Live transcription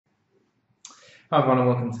Hi everyone and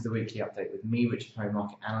welcome to the weekly update with me, Richard Perry,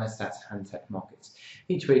 market analyst at Handtech Markets.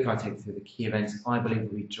 Each week I take you through the key events I believe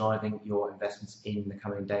will be driving your investments in the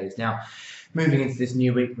coming days. Now, moving into this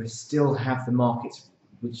new week, we still have the markets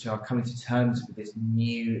which are coming to terms with this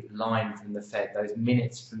new line from the Fed. Those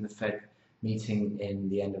minutes from the Fed meeting in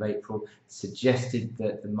the end of April suggested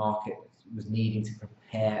that the market was needing to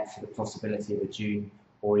prepare for the possibility of a June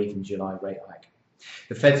or even July rate hike.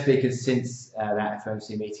 The Fed speakers since that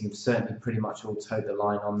FOMC meeting have certainly pretty much all towed the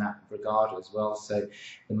line on that regard as well. So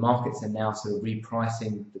the markets are now sort of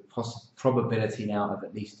repricing the probability now of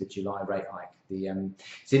at least a July rate hike.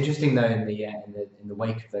 It's interesting though in the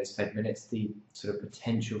wake of those Fed minutes, the sort of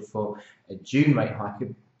potential for a June rate hike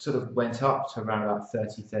sort of went up to around about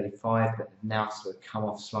 30-35, but now sort of come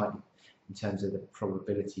off slightly in terms of the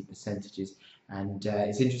probability percentages. And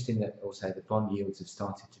it's interesting that also the bond yields have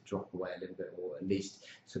started to drop away a little bit, or at least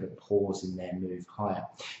sort of pause in their move higher.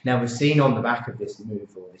 Now we've seen on the back of this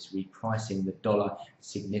move, or this repricing, the dollar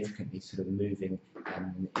significantly sort of moving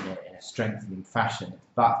in a strengthening fashion,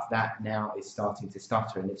 but that now is starting to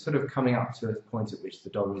stutter, and it's sort of coming up to a point at which the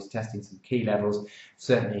dollar is testing some key levels,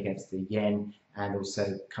 certainly against the yen, and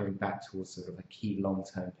also coming back towards sort of a key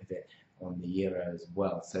long-term pivot on the euro as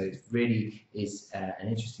well. So it really is an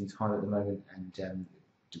interesting time at the moment, and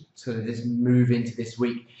sort of this move into this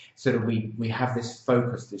week, sort of we have this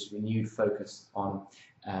focus, this renewed focus on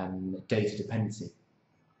data dependency.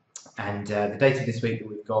 And the data this week that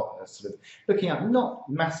we've got are sort of looking at not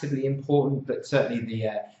massively important, but certainly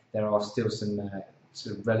there are still some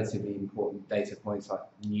sort of relatively important data points like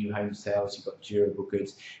new home sales, you've got durable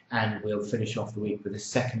goods, and we'll finish off the week with a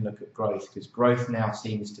second look at growth, because growth now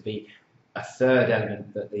seems to be a third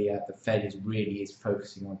element that the Fed really is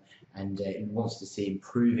focusing on, and it wants to see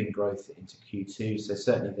improving growth into Q2. So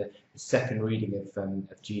certainly the second reading of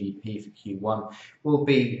GDP for Q1 will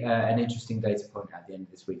be an interesting data point at the end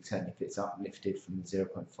of this week, certainly if it's uplifted from the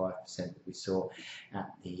 0.5% that we saw at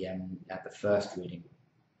the first reading.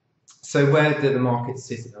 So where do the markets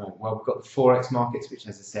sit at the moment? Well, we've got the Forex markets, which,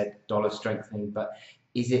 as I said, dollar strengthening, but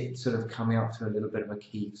is it sort of coming up to a little bit of a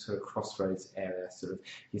key sort of crossroads area? Sort of,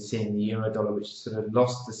 you're seeing the euro dollar, which sort of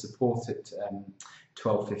lost the support at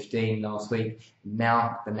 12.15 last week.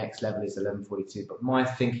 Now the next level is 11.42. But my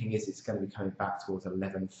thinking is it's going to be coming back towards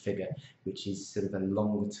 11 figure, which is sort of a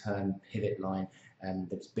longer term pivot line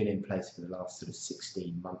that's been in place for the last sort of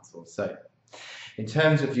 16 months or so. In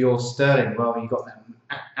terms of your sterling, well, you've got that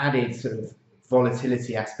added sort of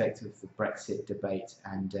volatility aspect of the Brexit debate,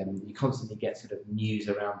 and you constantly get sort of news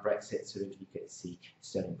around Brexit. Sort of you get to see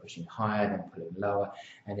sterling pushing higher, then pulling lower,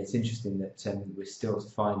 and it's interesting that we're still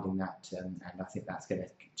finding that, and I think that's going to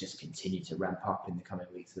just continue to ramp up in the coming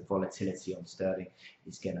weeks. The volatility on sterling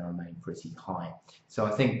is going to remain pretty high, so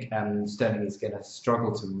I think sterling is going to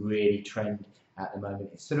struggle to really trend at the moment.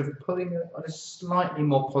 It's sort of pulling on a slightly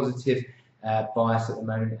more positive bias at the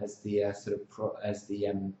moment, as the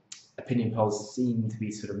opinion polls seem to be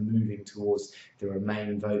sort of moving towards the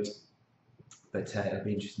Remain vote, but it'll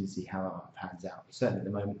be interesting to see how that pans out. But certainly at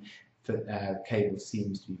the moment, cable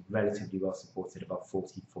seems to be relatively well supported above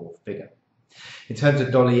 44 figure. In terms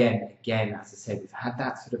of dollar yen, again, as I said, we've had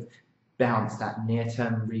that sort of bounce, that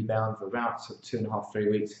near-term rebound for around sort of 2.5–3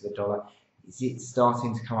 weeks for the dollar. Is it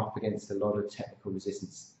starting to come up against a lot of technical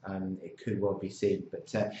resistance? It could well be seen,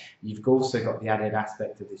 but you've also got the added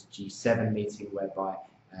aspect of this G7 meeting, whereby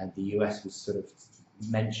the US was sort of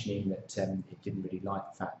mentioning that it didn't really like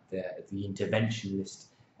the fact that the interventionist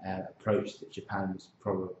approach that Japan was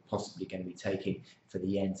possibly going to be taking for the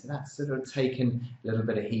yen. So that's sort of taken a little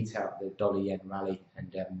bit of heat out of the dollar-yen rally,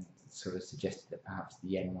 and sort of suggested that perhaps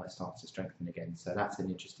the yen might start to strengthen again. So that's an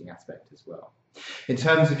interesting aspect as well. In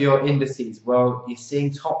terms of your indices, well, you're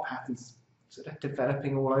seeing top patterns sort of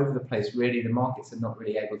developing all over the place. Really, the markets are not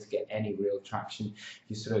really able to get any real traction.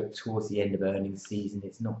 You're sort of towards the end of earnings season.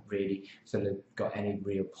 It's not really sort of got any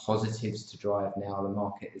real positives to drive now. The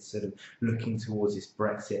market is sort of looking towards this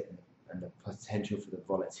Brexit and the potential for the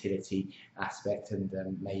volatility aspect,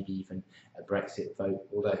 and maybe even a Brexit vote.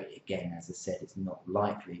 Although, again, as I said, it's not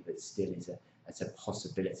likely, but still is a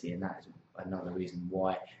possibility, and that is another reason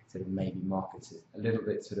why sort of maybe markets are a little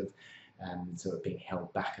bit sort of being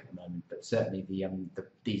held back at the moment. But certainly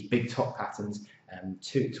these big top patterns,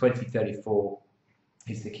 2034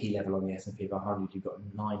 is the key level on the S&P 500. You've got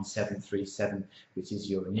 9737, which is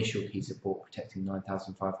your initial key support, protecting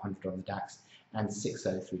 9,500 on the DAX, and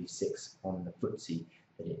 6036 on the FTSE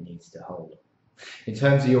that it needs to hold. In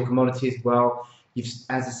terms of your commodities, well, as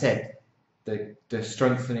I said, the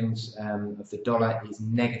strengthening of the dollar is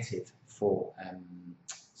negative for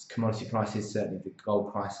commodity prices, certainly the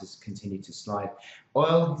gold prices continue to slide.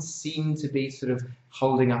 Oil seems to be sort of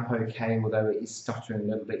holding up okay, although it is stuttering a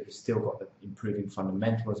little bit. You've still got the improving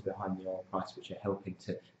fundamentals behind the oil price, which are helping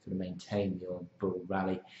to sort of maintain the oil bull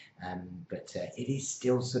rally. But it is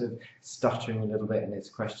still sort of stuttering a little bit, and there's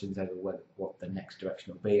questions over what the next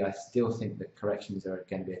direction will be. I still think that corrections are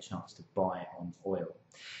going to be a chance to buy on oil.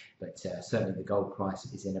 But certainly the gold price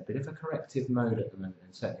is in a bit of a corrective mode at the moment,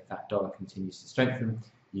 and certainly if that dollar continues to strengthen,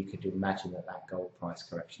 you could imagine that gold price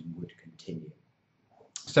correction would continue.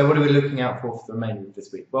 So what are we looking out for the remainder of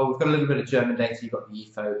this week? Well, we've got a little bit of German data. You've got the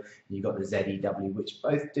IFO and you've got the ZEW, which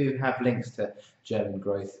both do have links to German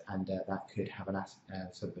growth, and that could have an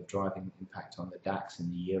sort of a driving impact on the DAX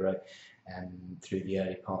and the Euro through the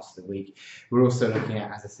early parts of the week. We're also looking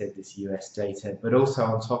at, as I said, this US data, but also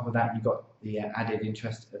on top of that, you've got the added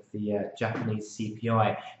interest of the Japanese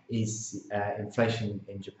CPI. Is inflation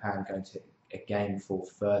in Japan going to again fall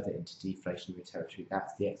further into deflationary territory?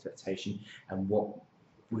 That's the expectation, and what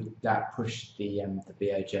would that push the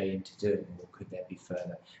BOJ into doing, or could there be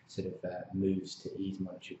further sort of moves to ease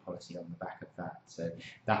monetary policy on the back of that? So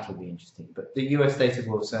that'll be interesting. But the US data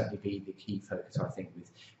will certainly be the key focus, I think,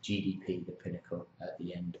 with GDP, the pinnacle, at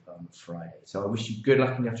the end on Friday. So I wish you good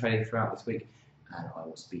luck in your trading throughout this week, and I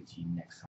will speak to you next time.